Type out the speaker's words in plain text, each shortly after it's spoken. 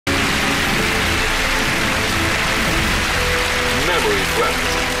flash.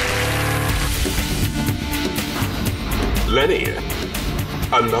 Lenny,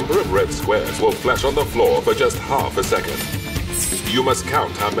 a number of red squares will flash on the floor for just half a second. You must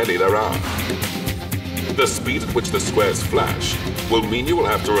count how many there are. The speed at which the squares flash will mean you will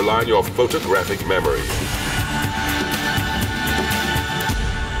have to rely on your photographic memory.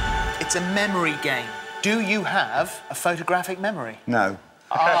 It's a memory game. Do you have a photographic memory? No.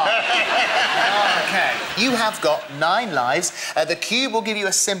 OK. You have got 9 lives. The cube will give you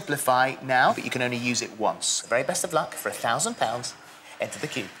a simplify now, but you can only use it once. Very best of luck for £1,000. Enter the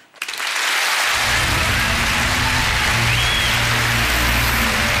cube.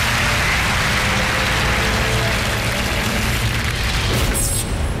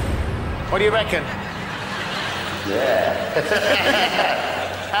 What do you reckon? Yeah.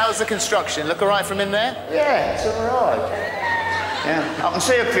 How's the construction? Look all right from in there? Yeah, it's all right. Yeah, I can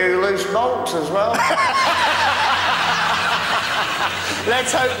see a few loose bolts as well.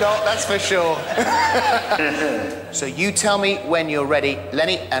 Let's hope not, that's for sure. So you tell me when you're ready,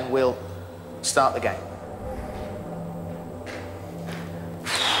 Lenny, and we'll start the game.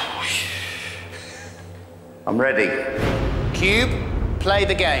 I'm ready. Cube, play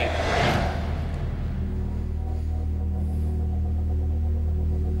the game.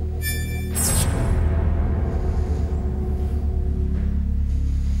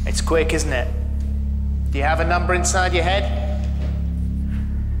 It's quick, isn't it? Do you have a number inside your head?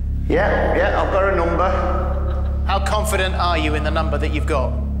 Yeah, I've got a number. How confident are you in the number that you've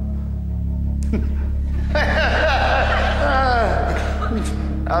got?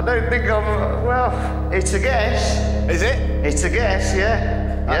 I don't think I'm... Well, it's a guess. Is it? It's a guess,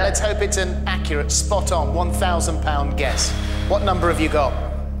 yeah. Let's hope it's an accurate, spot-on, £1,000 guess. What number have you got?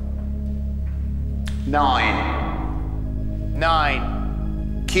 9. 9.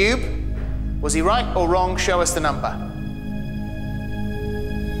 Cube, was he right or wrong? Show us the number.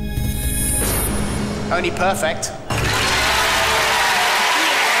 Only perfect. Come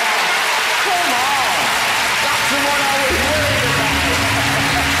on! That's the one I was worried about.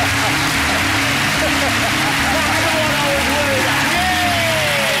 That's the one I was worried about.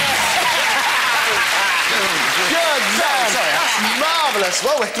 Good man! That's marvellous.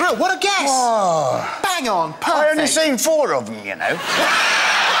 Well, we're through. What a guess! Oh. Bang on, perfect. I only seen 4 of them, you know.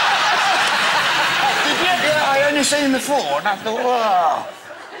 Yeah, I only seen the 4, and I thought, oh.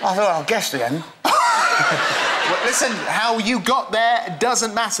 I thought, I'll guess then. Well, listen, how you got there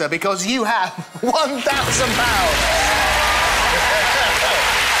doesn't matter because you have £1,000.